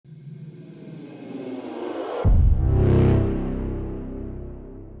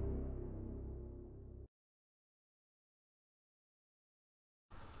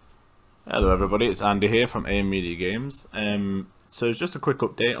Hello everybody, it's Andy here from AM Media Games. So it's just a quick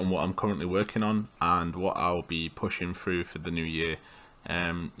update on what I'm currently working on and what I'll be pushing through for the new year.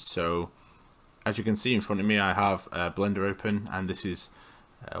 So as you can see in front of me, I have Blender open, and this is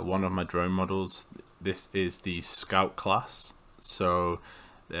one of my drone models. This is the Scout class. So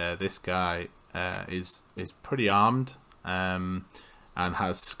this guy is pretty armed and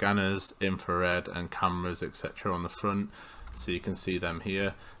has scanners, infrared and cameras, etc. on the front. So you can see them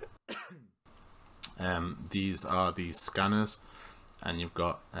here. These are the scanners, and you've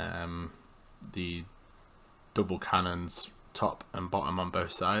got the double cannons top and bottom on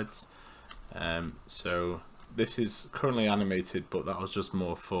both sides. So this is currently animated, but that was just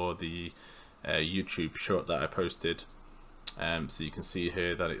more for the YouTube short that I posted. So you can see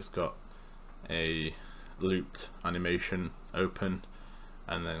here that it's got a looped animation, open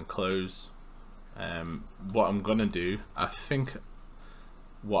and then close. What I'm gonna do, I think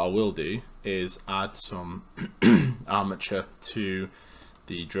what I will do is add some armature to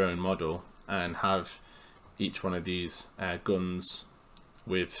the drone model and have each one of these guns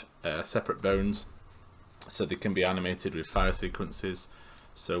with separate bones, so they can be animated with fire sequences.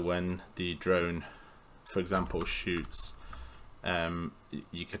 So when the drone, for example, shoots,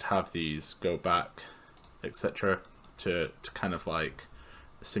 you could have these go back, etc., to kind of like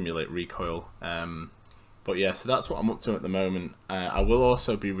simulate recoil. But yeah, so that's what I'm up to at the moment. I will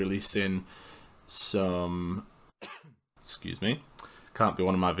also be releasing some excuse me, can't be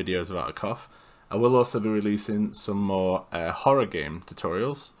one of my videos without a cough. I will also be releasing some more horror game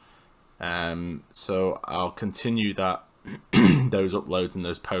tutorials. So I'll continue that those uploads and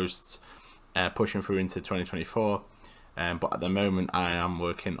those posts, pushing through into 2024. But at the moment I am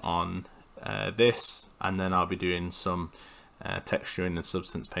working on this, and then I'll be doing some texturing and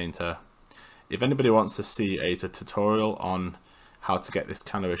Substance Painter. If anybody wants to see a tutorial on how to get this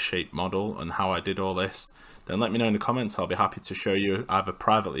kind of a shape model and how I did all this, then let me know in the comments. I'll be happy to show you either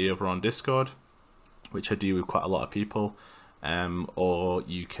privately over on Discord, which I do with quite a lot of people, or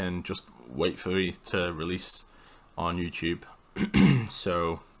you can just wait for me to release on YouTube.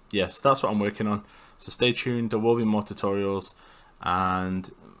 So yes, that's what I'm working on. So stay tuned, there will be more tutorials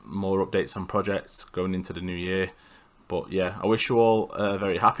and more updates on projects going into the new year. But yeah, I wish you all a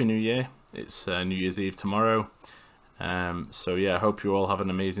very happy new year. It's New Year's Eve tomorrow. So yeah, I hope you all have an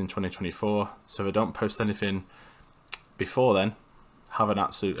amazing 2024. So if I don't post anything before then, have an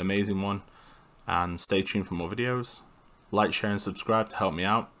absolute amazing one, and stay tuned for more videos. Like, share and subscribe to help me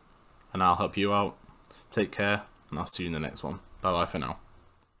out, and I'll help you out. Take care, and I'll see you in the next one. Bye bye for now.